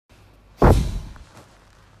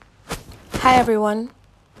Hi everyone.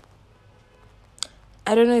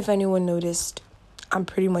 I don't know if anyone noticed. I'm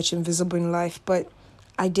pretty much invisible in life, but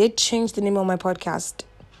I did change the name of my podcast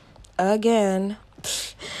again.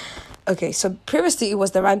 Okay, so previously it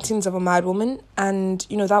was The Rantings of a Mad Woman, and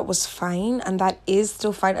that was fine, and that is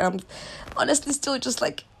still fine. And I'm honestly still just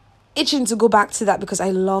like itching to go back to that because I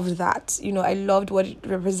loved that. I loved what it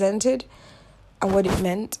represented and what it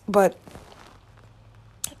meant, but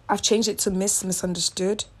I've changed it to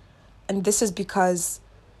Misunderstood. And this is because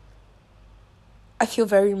I feel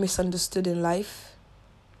very misunderstood in life.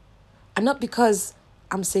 And not because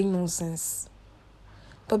I'm saying nonsense,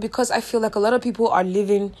 but because I feel like a lot of people are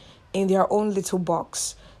living in their own little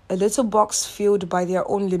box. A little box filled by their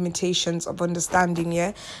own limitations of understanding,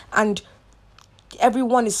 yeah? And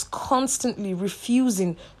everyone is constantly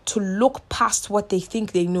refusing to look past what they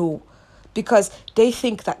think they know because they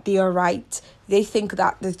think that they are right. They think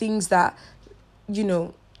that the things that,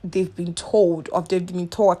 they've been told or they've been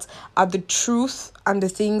taught are the truth and the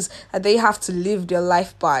things that they have to live their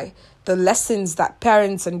life by. The lessons that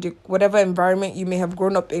parents and whatever environment you may have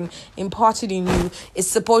grown up in imparted in you is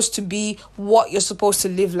supposed to be what you're supposed to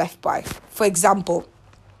live life by. For example,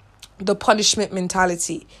 the punishment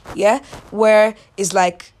mentality, yeah, where it's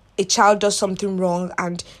like a child does something wrong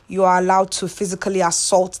and you are allowed to physically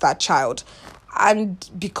assault that child, and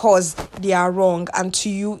because they are wrong, and to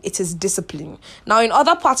you it is discipline. Now in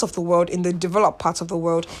other parts of the world, in the developed parts of the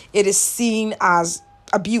world, it is seen as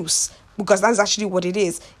abuse, because that's actually what it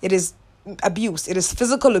is. It is abuse. It is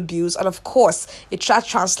physical abuse, and of course it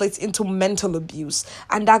translates into mental abuse,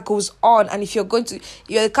 and that goes on. And if you're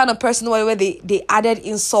the kind of person where they added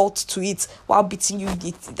insult to it while beating you,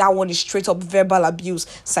 that one is straight up verbal abuse,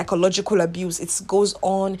 psychological abuse. It goes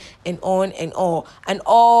on and on and on, and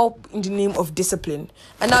all in the name of discipline.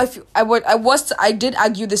 And now I did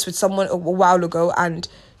argue this with someone a while ago, and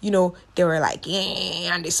they were like,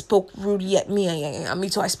 yeah, and they spoke rudely at me, and me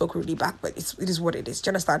too, I spoke rudely back, but it is what it is. Do you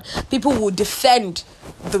understand? People will defend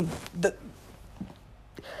the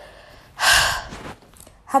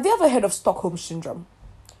Have you ever heard of Stockholm Syndrome?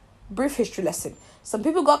 Brief history lesson. Some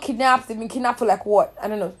people got kidnapped. They've been kidnapped for like what? I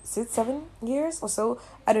don't know, 7 years or so?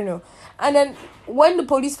 I don't know. And then when the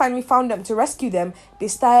police finally found them to rescue them, they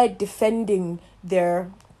started defending their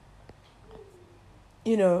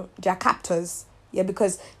captors. Yeah,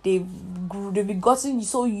 because they've gotten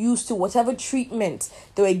so used to whatever treatment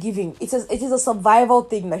they were giving. It is a survival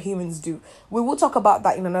thing that humans do. We will talk about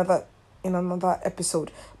that in another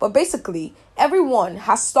episode. But basically, everyone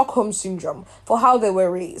has Stockholm Syndrome for how they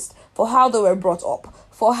were raised, for how they were brought up,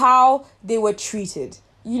 for how they were treated.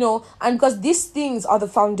 And because these things are the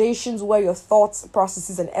foundations where your thoughts,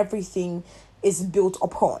 processes, and everything is built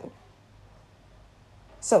upon.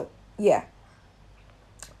 So, yeah.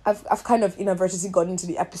 I've kind of inadvertently gotten into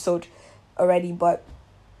the episode already, but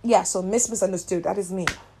yeah, so misunderstood, that is me.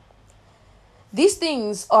 These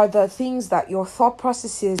things are the things that your thought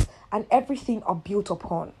processes and everything are built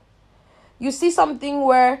upon. You see something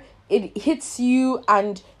where it hits you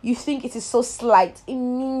and you think it is so slight, it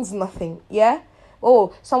means nothing, yeah?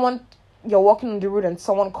 Oh, you're walking on the road and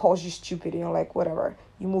someone calls you stupid and you're like, whatever,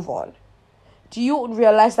 you move on. Do you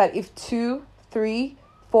realize that if 2, 3,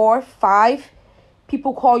 4, 5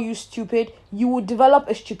 people call you stupid, you will develop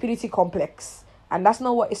a stupidity complex, and that's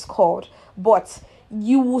not what it's called, but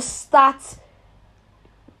you will start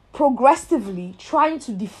progressively trying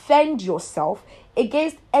to defend yourself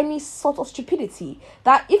against any sort of stupidity.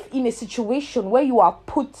 That if in a situation where you are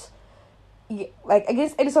put like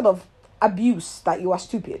against any sort of abuse, that you are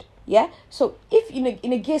stupid, yeah? So if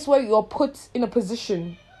in a case where you are put in a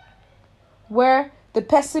position where the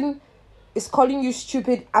person is calling you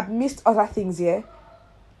stupid amidst other things, yeah,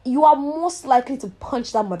 you are most likely to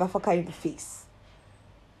punch that motherfucker in the face.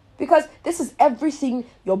 Because this is everything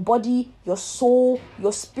your body, your soul,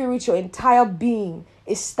 your spirit, your entire being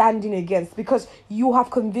is standing against. Because you have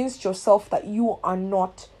convinced yourself that you are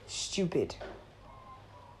not stupid.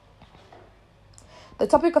 The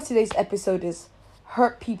topic of today's episode is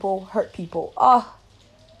hurt people, hurt people.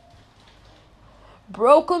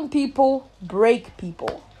 Broken people, break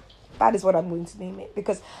people. That is what I'm going to name it,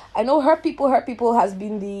 because I know hurt people has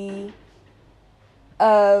been the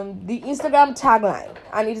Instagram tagline,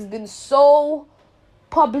 and it has been so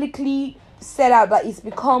publicly set out that it's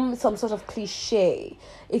become some sort of cliche.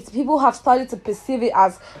 People have started to perceive it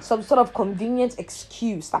as some sort of convenient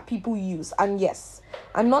excuse that people use. And yes,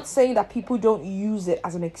 I'm not saying that people don't use it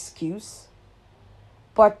as an excuse,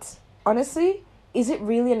 but honestly, is it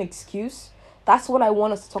really an excuse? That's what I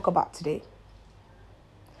want us to talk about today.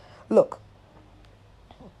 Look,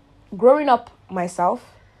 growing up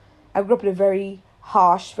myself, I grew up in a very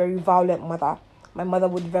harsh, very violent mother. My mother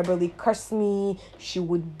would verbally curse me. She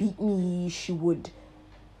would beat me. She would,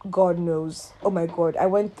 God knows. Oh my God, I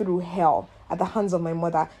went through hell at the hands of my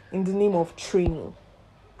mother in the name of training.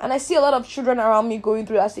 And I see a lot of children around me going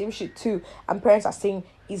through that same shit too. And parents are saying,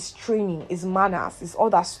 it's training, it's manners, it's all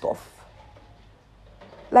that stuff.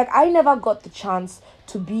 Like, I never got the chance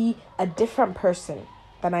to be a different person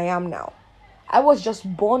than I am now. I was just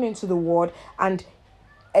born into the world and,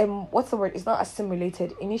 what's the word? It's not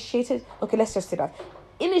assimilated, initiated. Okay, let's just say that.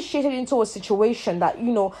 Initiated into a situation that,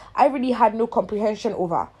 I really had no comprehension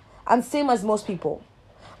over. And same as most people.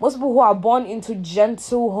 Most people who are born into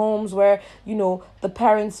gentle homes where, the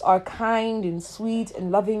parents are kind and sweet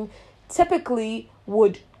and loving, typically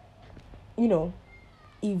would,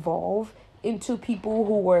 evolve into people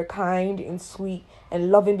who were kind and sweet and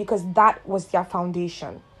loving because that was their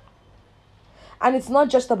foundation. And it's not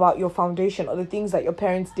just about your foundation or the things that your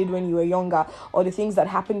parents did when you were younger or the things that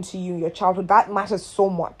happened to you in your childhood. That matters so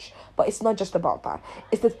much. But it's not just about that.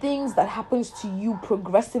 It's the things that happens to you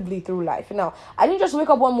progressively through life. Now, I didn't just wake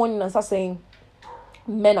up one morning and start saying,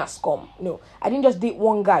 men are scum. No, I didn't just date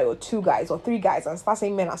one guy or two guys or three guys and start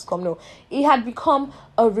saying men are scum. No, it had become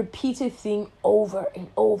a repeated thing over and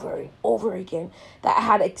over and over again that I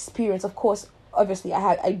had experienced. Of course, obviously,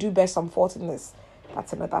 I do bear some fault in this.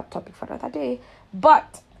 That's another topic for another day.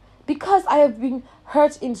 But because I have been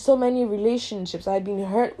hurt in so many relationships, I've been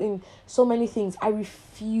hurt in so many things, I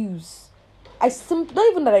refuse. Not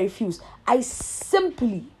even that I refuse. I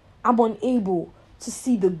simply am unable to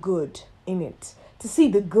see the good in it. To see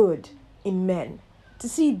the good in men. To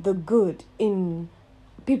see the good in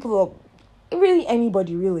people, really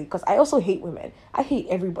anybody, really. Because I also hate women. I hate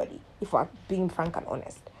everybody, if I'm being frank and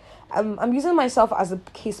honest. I'm using myself as a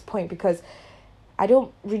case point because I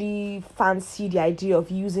don't really fancy the idea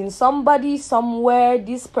of using somebody, somewhere,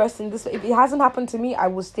 this person, this. If it hasn't happened to me, I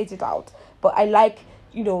will state it out. But I like,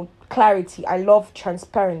 clarity. I love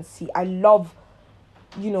transparency. I love,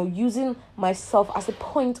 using myself as a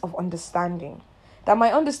point of understanding. That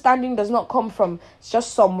my understanding does not come from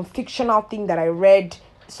just some fictional thing that I read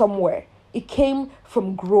somewhere. It came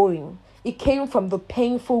from growing. It came from the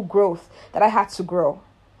painful growth that I had to grow.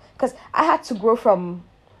 Because I had to grow from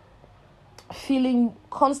feeling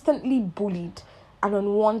constantly bullied and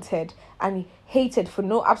unwanted and hated for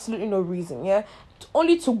absolutely no reason,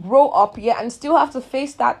 only to grow up, and still have to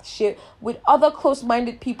face that shit with other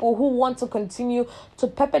close-minded people who want to continue to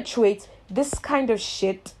perpetuate this kind of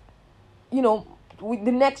shit, with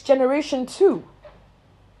the next generation too.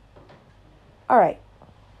 All right.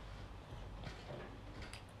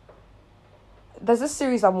 There's this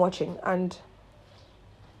series I'm watching, and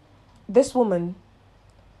this woman,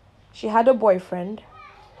 she had a boyfriend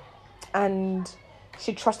and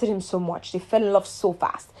she trusted him so much. They fell in love so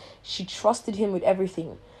fast. She trusted him with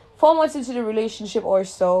everything. 4 months into the relationship or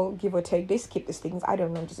so, give or take, they skipped these things. I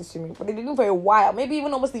don't know, I'm just assuming. But they did it for a while, maybe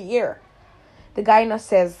even almost a year. The guy now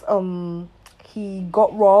says he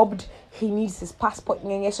got robbed. He needs his passport.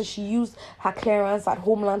 So she used her clearance at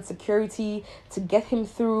Homeland Security to get him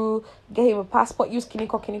through, get him a passport, use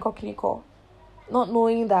kiniko. Not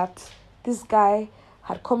knowing that this guy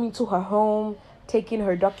had come into her home, taken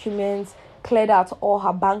her documents, cleared out all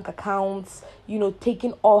her bank accounts,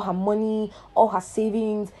 taking all her money, all her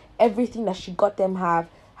savings, everything that she got them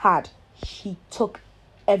had. She took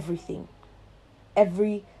everything.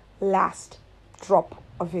 Every last drop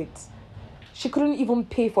of it. She couldn't even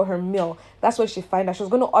pay for her meal. That's where she found out. She was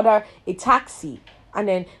going to order a taxi. And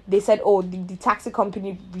then they said, the taxi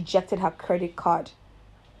company rejected her credit card.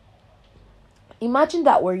 Imagine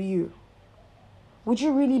that were you. Would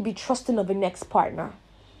you really be trusting of a next partner?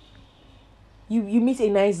 You meet a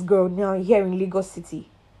nice girl now here in Lagos City.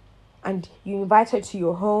 And you invite her to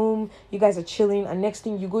your home. You guys are chilling. And next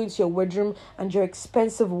thing, you go into your bedroom and your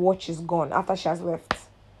expensive watch is gone after she has left.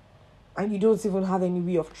 And you don't even have any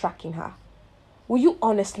way of tracking her. Will you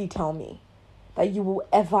honestly tell me that you will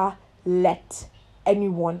ever let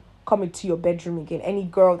anyone come into your bedroom again? Any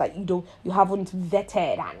girl that you haven't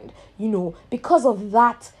vetted and, because of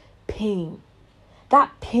that pain.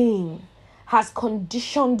 That pain has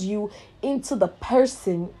conditioned you into the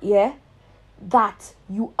person, that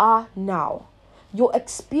you are now. Your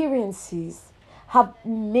experiences have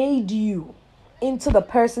made you into the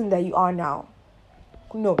person that you are now.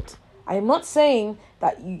 Note, I am not saying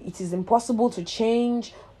that it is impossible to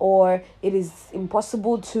change or it is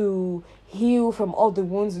impossible to heal from all the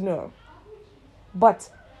wounds, no. But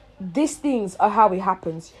these things are how it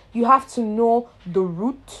happens. You have to know the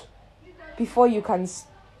root before you can,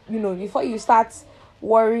 before you start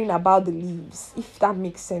worrying about the leaves, if that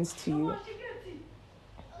makes sense to you.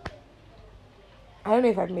 I don't know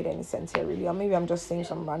if I've made any sense here, really, or maybe I'm just saying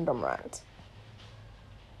some random rant.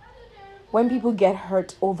 When people get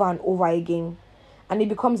hurt over and over again, and it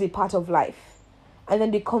becomes a part of life, and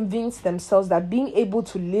then they convince themselves that being able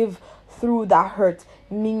to live through that hurt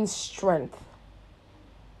means strength.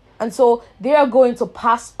 And so they are going to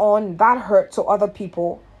pass on that hurt to other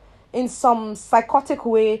people in some psychotic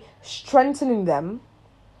way, strengthening them,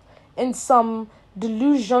 in some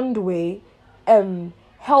delusioned way,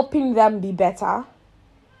 helping them be better,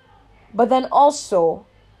 but then also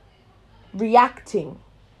reacting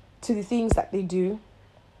to the things that they do.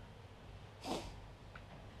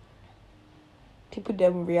 People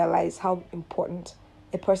don't realize how important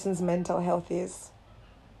a person's mental health is.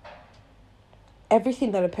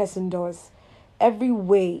 Everything that a person does, every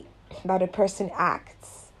way that a person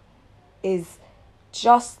acts is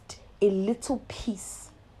just a little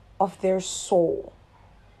piece of their soul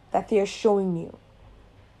that they are showing you.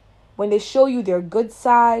 When they show you their good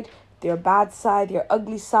side, their bad side, their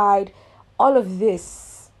ugly side, all of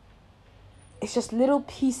this, it's just little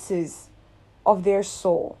pieces of their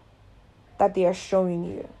soul that they are showing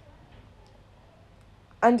you.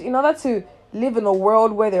 And in order to live in a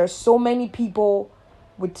world where there are so many people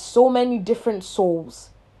with so many different souls,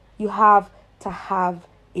 you have to have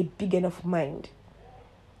a big enough mind.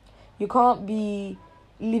 You can't be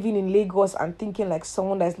living in Lagos and thinking like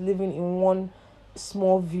someone that's living in one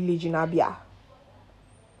small village in Abia.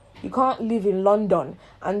 You can't live in London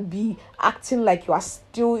and be acting like you are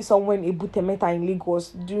still somewhere in Ebutemeta in Lagos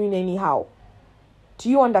doing anyhow. Do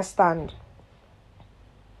you understand?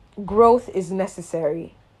 Growth is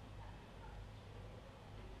necessary.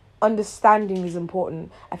 Understanding is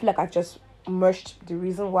important. I feel like I just merged the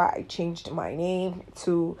reason why I changed my name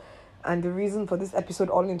to and the reason for this episode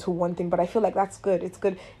all into one thing, but I feel like that's good. It's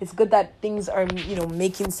good that things are,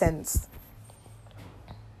 making sense.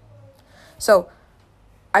 So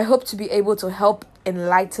I hope to be able to help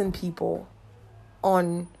enlighten people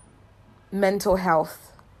on mental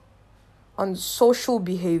health, on social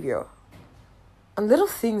behavior, on little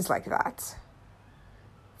things like that.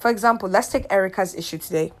 For example, let's take Erica's issue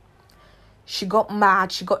today. She got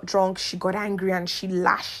mad, she got drunk, she got angry, and she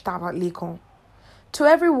lashed out at Lekon. To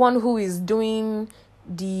everyone who is doing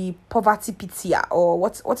the poverty pizza, or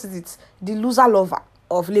what is it? The loser lover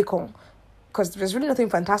of Lekon. Because there's really nothing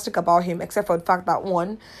fantastic about him except for the fact that,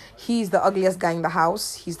 one, he's the ugliest guy in the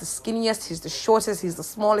house. He's the skinniest, he's the shortest, he's the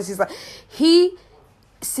smallest. He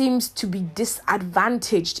seems to be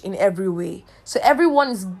disadvantaged in every way. So everyone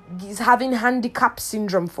is having handicap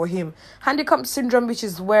syndrome for him. Handicap syndrome, which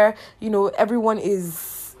is where, everyone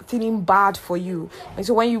is feeling bad for you. And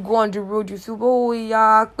so when you go on the road, you feel, oh,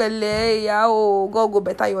 yeah, pele, yeah, oh, go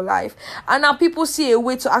better your life. And now people see a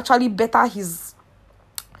way to actually better his,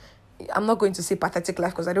 I'm not going to say pathetic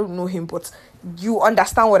life because I don't know him, but you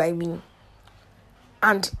understand what I mean.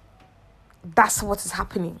 And that's what is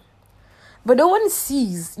happening. But no one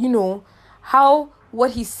sees, how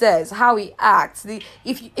what he says, how he acts.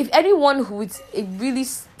 If anyone who with a really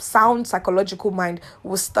sound psychological mind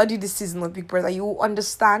will study this season of Big Brother, you will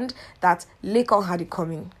understand that Lekon had it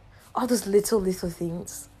coming. All those little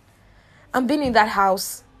things. And being in that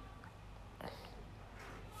house,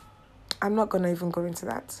 I'm not going to even go into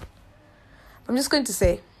that. I'm just going to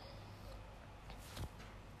say,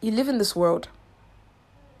 you live in this world.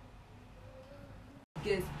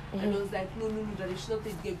 Yes. Mm-hmm. And I was like, no, that they should not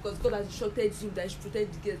take the girl because God has instructed him that he should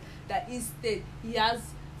protect the girl. That instead, he has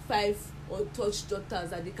 5 untouched daughters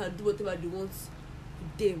that they can do whatever they want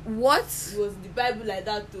with them. What? It was in the Bible like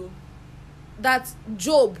that too. That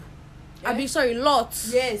Job, Lot.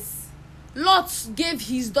 Yes. Lot gave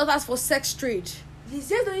his daughters for sex trade. He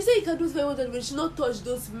said he can do whatever he wants, but he should not touch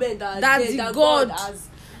those men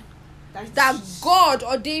that God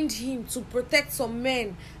ordained him to protect some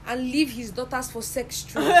men and leave his daughters for sex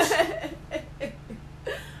trade.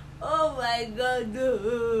 Oh my God,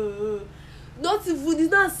 no. Not even,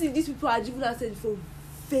 it's not as if these people are even asking for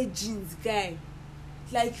virgins, guy.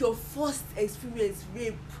 Like your first experience,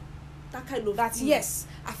 rape. That kind of that thing. Yes,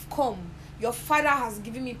 I've come. Your father has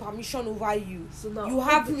given me permission over you. So now you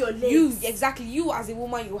have your legs. You as a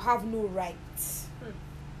woman, you have no rights.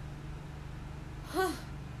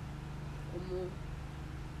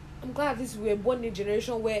 I'm glad this we're born in a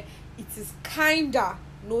generation where it is kinda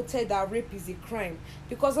noted that rape is a crime,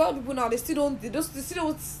 because a lot of people now they still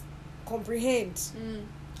don't comprehend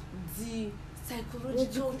the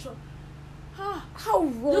psychological. How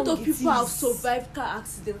wrong. A lot of people have survived car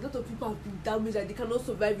accidents. A lot of people have been damaged and they cannot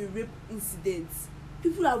survive a rape incident.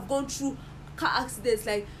 People have gone through car accidents,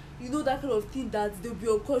 like that kind of thing that they'll be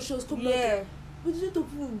unconscious. Yeah. But a lot of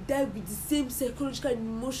people die with the same psychological and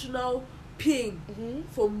emotional pain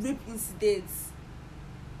from rape incidents.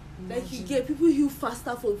 Like you get people heal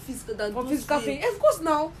faster from physical than physical pain. Of course,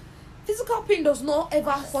 now physical pain does not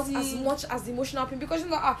ever hurt as much as emotional pain, because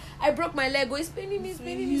I broke my leg. Oh, it's paining me.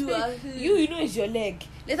 You know it's your leg.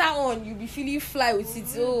 Later on, you'll be feeling fly with it.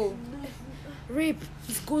 Oh, rape.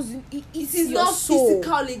 It goes in. It is your not soul.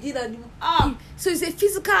 Physical again So it's a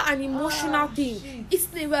physical and emotional thing. Shit. It's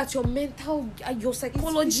the way at your mental, your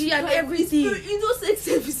psychology and everything. It's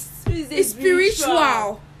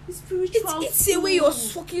spiritual. It's spiritual. It's a way your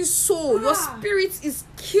fucking soul, your spirit is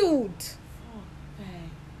killed.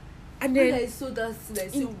 And then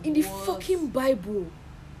in the fucking Bible,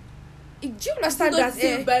 do you understand that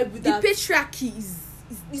the patriarchy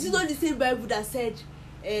is it not the same Bible that said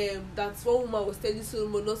that one woman was telling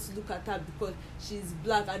Solomon not to look at her because she's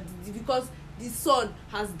black, and because the sun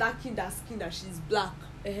has darkened her skin that she's black.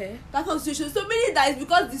 That constitution. So many that is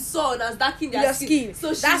because the sun has darkened their skin.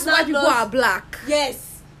 So that's why people are black. Yes.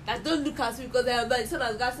 That don't look at me because I am black. The sun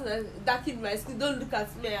has darkened my skin. Don't look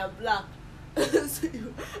at me, I am black. I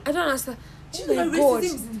don't understand. Do you know racism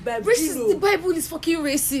is in the Bible? The Bible is fucking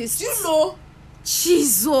racist. Do you know?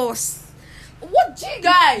 Jesus. What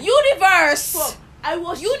guy? Universe. Fuck. I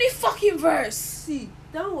was fucking verse. See,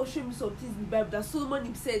 that one was showing me some things in the Bible that Solomon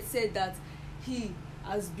himself said that he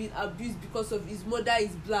has been abused because of his mother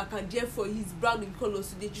is black and therefore he's brown in color,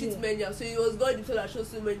 so they treat men. So it was God himself that showed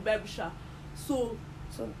Solomon in the Bible. So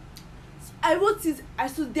I wrote it. I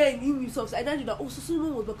saw there in himself. I didn't know that. So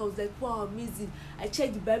Solomon was black. I was like, wow, amazing. I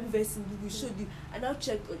checked the Bible verse in Google, showed it, and I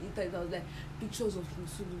checked on the internet. I was like, pictures of King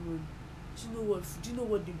Solomon. Do you know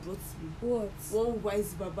what they brought me? What? One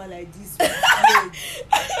wise baba like this.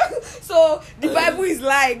 So the Bible is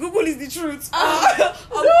lying. Google is the truth.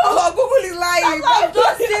 Google is lying. I'm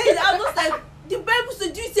just saying. I'm just like, the Bible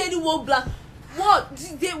said, do you say anyone black? What?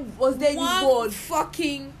 Was there anyone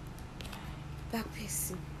fucking black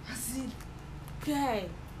person? As in, okay.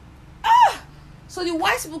 So the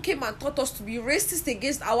white people came and taught us to be racist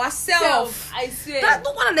against ourselves. I say. That's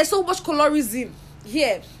no wonder there's so much colorism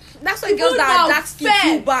here. That's why girls that are dark skin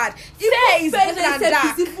too bad. Fair is better than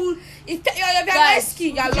dark. If you're light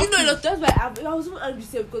skin, you're lucky. You know, that's why I was even angry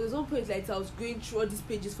because there's one point like I was going through all these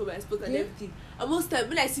pages for my spot and everything. And most time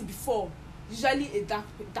when I see before, usually a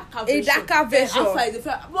darker version.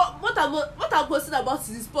 What I'm posting about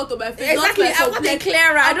is the spot on my face. Exactly, I want it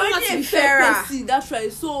clearer. I don't want to be fairer. That's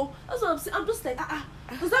right. So that's what I'm saying. I'm just like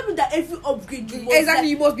does that mean that every upgrade you must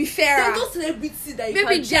you must be fairer? There's no celebrity that you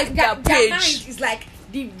can check their page. Their mind is like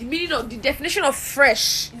the meaning of the definition of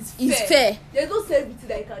fresh is fair. There's no celebrity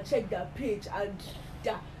that you can check their page and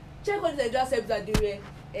check on the Nigerian celebrities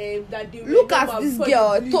that they were. Look at this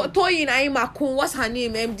girl, Toyin Aimakun. What's her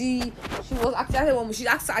name? She was acting. She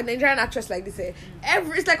acts a Nigerian actress like this.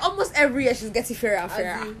 It's like almost every year she's getting fairer and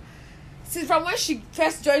fairer. Since from when she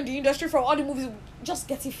first joined the industry, from all the movies, just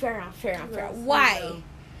getting fairer and fairer and fairer. Why?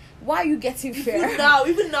 Why are you getting fairer?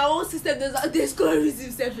 Even in our own system, there's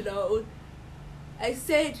colorism self in our own. I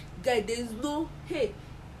said, guy, there's no, let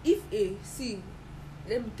me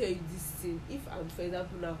tell you this thing. If I'm, for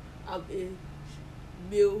example, now, I'm a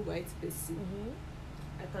male white person,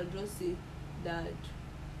 I can just say that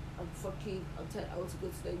I'm tired, I want to go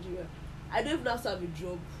to Nigeria. I don't even have to have a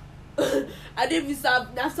job. I don't even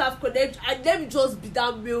have to have connection. I never just be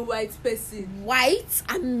that male white person. White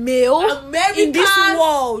and male American, in this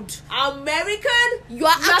world. American? You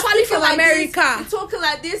are actually from America. You're talking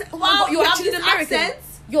like this. Wow, you're actually an American. Accent?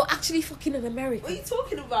 You're actually fucking an American. What are you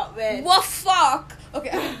talking about, man? What fuck? Okay,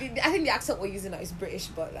 I think the accent we're using now is British,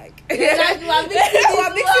 but like we're mixing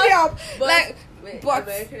it up. But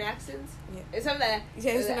American accents? Yeah. It's something like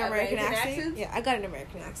yeah, it's an American accent. Yeah, I got an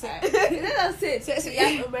American accent. That's it. So you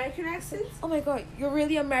have American accents? Oh my god, you're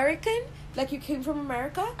really American? Like you came from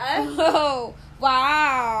America? Oh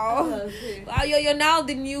wow! Wow, you're now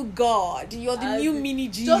the new God. You're the new mini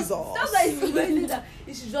Jesus. That's why it's really that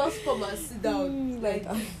you should just come and sit down. Like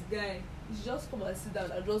this guy, you should just come and sit down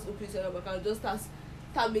and just open your mouth and just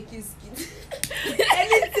start making skin.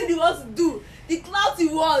 Anything he wants to do, the clout he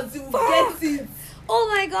wants, he will get it. Oh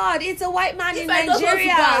my god, it's a white man in Nigeria.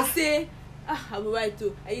 Nigeria. If I don't say, I'm a white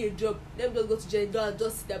too, I need a job. Let me just go to Jendol and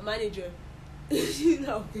just see the manager.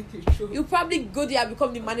 You probably go there and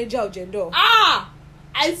become the manager of Jendol. I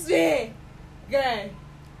swear, guy.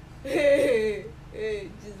 Jesus.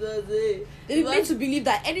 They're made to believe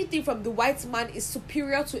that anything from the white man is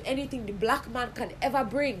superior to anything the black man can ever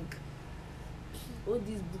bring. All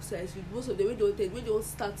these books I read, most of them when they don't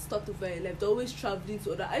start over in life, they're always traveling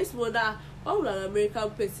to other. I used to wonder, why would an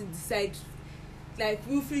American person decide, like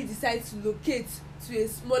willfully decide to locate to a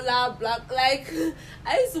smaller black, like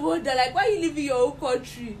I used to wonder, like, why are you leaving your own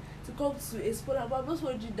country to to come to a smaller, but I'm not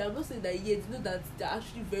wondering that, I'm not saying that yet, you know that they're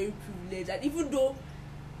actually very privileged, and even though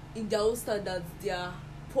in their own standards they are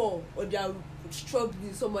poor or they are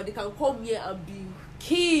struggling, somebody can come here and be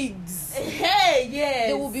kings. Hey, yes,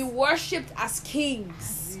 They will be worshipped as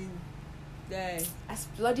kings. Yeah. That's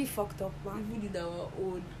bloody fucked up, man. Even in our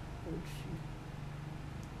own country.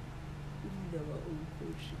 Even in our own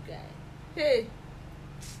country, guy. Hey.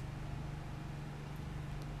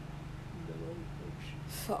 In our own country.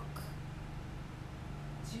 Fuck.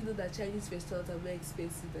 Do you know that Chinese restaurants are more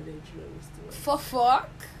expensive than Nigerian restaurants? For fuck.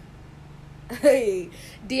 Hey,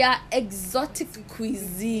 they are exotic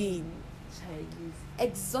cuisine. Chinese.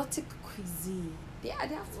 Exotic cuisine. They have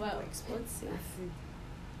to be more expensive.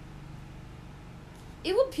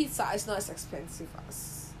 Even pizza is not as expensive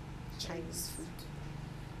as Chinese food.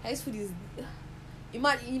 Chinese food is...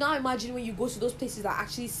 Imagine when you go to those places that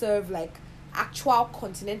actually serve like actual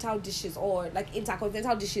continental dishes or like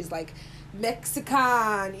intercontinental dishes like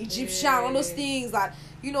Mexican, Egyptian, all those things that,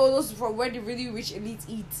 you know, those from where the really rich elite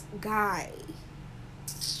eat. Guy.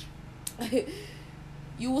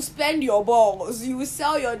 You will spend your balls. You will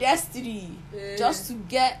sell your destiny just to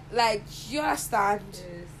get, like, you understand?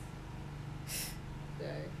 Yes.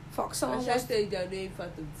 Fuck, someone I'm was... just saying they are no part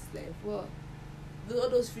of this life. What? All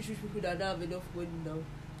those rich people that don't have enough money now,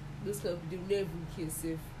 those kind of people, they will never even care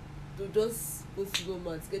safe. They'll just go to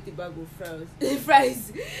Walmart, get a bag of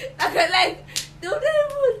fries. Like, they'll never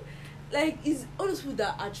even, like, it's all those people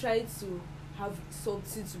that are trying to have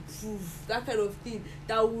something to prove, that kind of thing,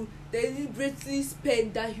 that will deliberately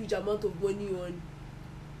spend that huge amount of money on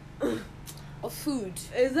Of food.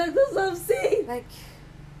 Exactly, that's what I'm saying. Like,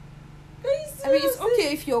 I mean, it's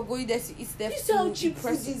okay if you're going there to eat there. This is how cheap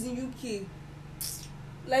food is in UK.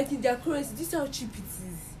 Like in their currency, this is how cheap it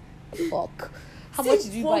is. Fuck. How much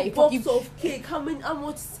did you buy? One box of cake. How much?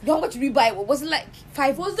 How much did we buy? Was it like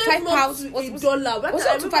 £5? Was £5? Was it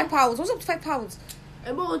up to £5? Was it up to £5? I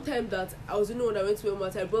remember one time that I was the one that went to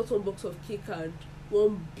Walmart. I bought one box of cake and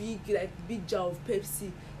one big jar of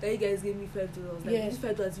Pepsi. That you guys gave me $5. Like, this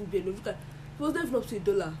 $5 will be enough. It was not even up to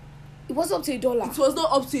 $1. It was up to $1. It was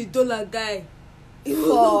not up to $1, guy.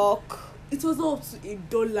 Fuck. It was not up to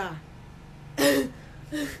 $1.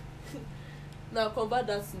 Now convert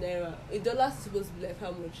that to naira. $1 is supposed to be like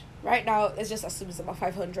how much? Right now, let's just assume it's about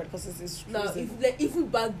 500 because it's now. Even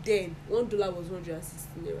back then, $1 was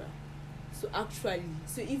 160 naira. So actually,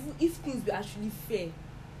 if things were actually fair,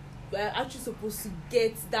 we're actually supposed to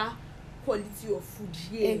get that quality of food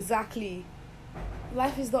here. Exactly.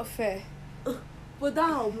 Life is not fair. But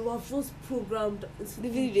that we were just programmed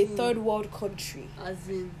living in a third world country. As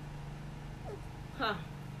in,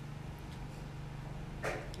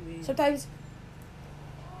 Sometimes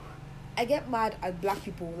I get mad at black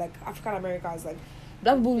people, like African Americans, like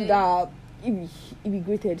black people that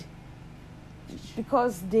immigrated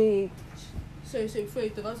because they. Sorry, before you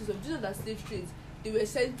talk about something, do you know that slave trades, they were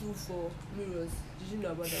sent through for mirrors? Did you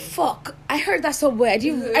know about that? Fuck, I heard that somewhere. I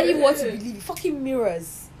didn't want to believe it. Fucking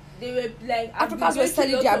mirrors. They were like Africans were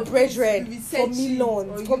selling their brethren for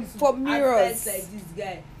millions for mirrors. Like this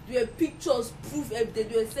guy, there were pictures, proof, everything.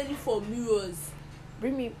 They were selling for mirrors.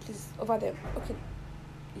 Bring me, please, over there. Okay,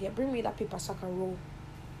 yeah, bring me that paper so I can roll.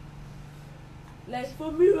 Like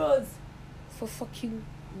for mirrors. For fucking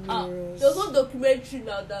mirrors. There's no documentary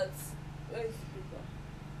now that. Where is the paper?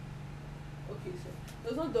 Okay, so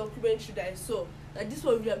there's no documentary that I saw. Like this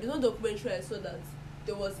one, there's no documentary I saw that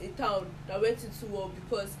there was a town that went into war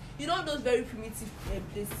because you know those very primitive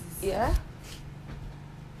places. Yeah.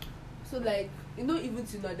 So like even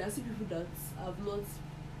till now there are still people that have not,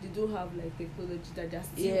 they don't have like technology, that they're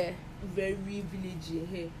still very villagey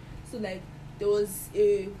here. So like there was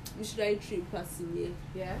a missionary train passing here.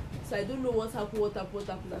 Yeah. So I don't know what happened.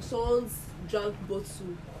 That someone's drank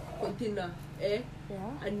bottle container,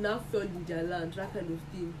 and now fell in their land, that kind of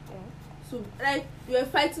thing. Yeah. So like we were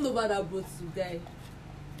fighting over that bottle, guy.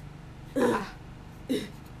 Like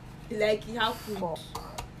it happened. Fuck.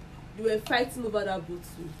 They were fighting over that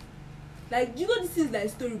bottle. Like you know this is like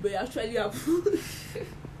story, but it actually happened.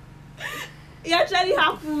 It actually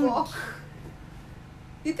happened. Fuck.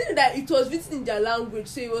 The thing that it was written in their language,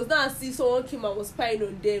 so it was not as if someone came and was spying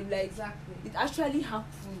on them. Like exactly, it actually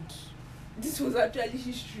happened. This was actually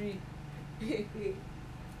history.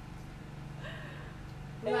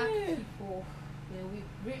 Black people, we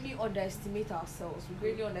greatly underestimate ourselves. We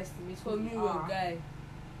greatly underestimate for mirror guy.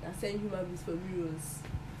 That send human beings for mirrors.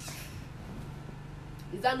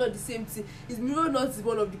 Is that not the same thing? Is mirror not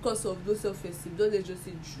one of the cause of low self-esteem? Don't let's just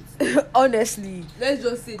say the truth. Honestly, let's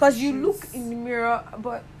just say because you look in the mirror,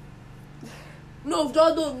 but No,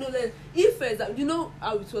 no. Like, if for example, you know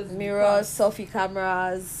how it was. Mirrors, selfie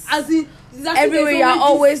cameras. As in, Everywhere you're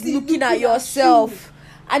always looking at yourself.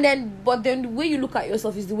 And then the way you look at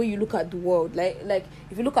yourself is the way you look at the world. Like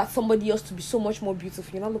if you look at somebody else to be so much more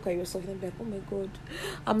beautiful, you not look at yourself and be like, oh my god,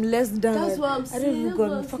 I'm less than. That's what I'm saying. I don't even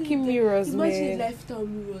got fucking mirrors, imagine man. lifestyle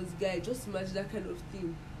mirrors, guy. Just imagine that kind of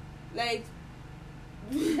thing. Like,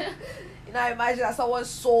 You know, imagine that someone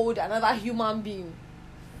sold another human being.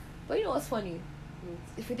 But you know what's funny?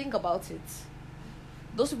 If you think about it,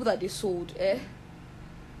 those people that they sold,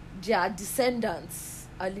 their descendants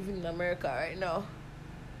are living in America right now.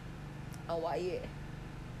 And why, yeah?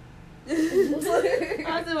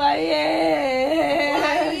 that's why,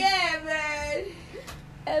 yeah, man.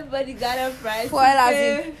 Everybody got a price.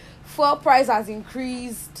 Fuel price has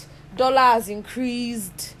increased, dollar has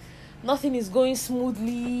increased, nothing is going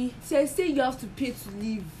smoothly. See, I say you have to pay to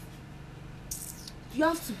live. You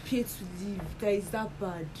have to pay to live, guys. That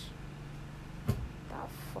bad. That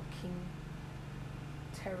fucking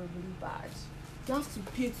terribly bad. You have to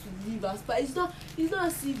pay to live as but it's not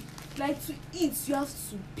as if like to eat you have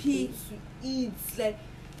to pay to eat. Like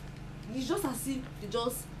it's just as if they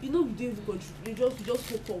just we don't even contribute. We just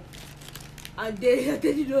woke up and then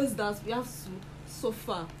you know that we have to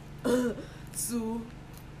suffer to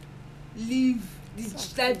live the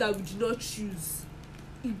life that we did not choose.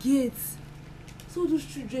 You get so those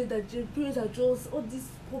children that their parents are just all these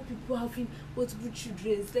poor people having multiple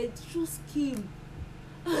children. It's like they just came.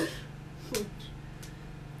 God.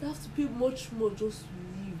 They have to pay much more just to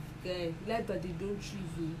live, guy. Life that they don't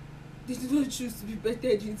choose. They do not choose to be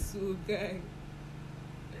bettered into, guy.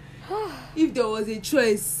 If there was a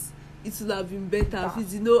choice, it would have been better.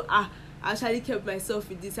 Because I actually kept myself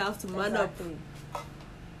in this. I have to man up.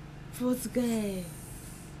 What, guy?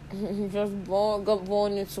 Got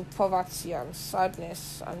born into poverty and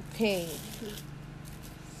sadness and pain.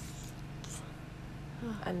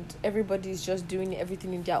 And everybody's just doing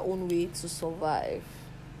everything in their own way to survive.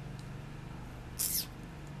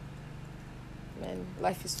 Man,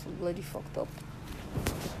 life is bloody fucked up.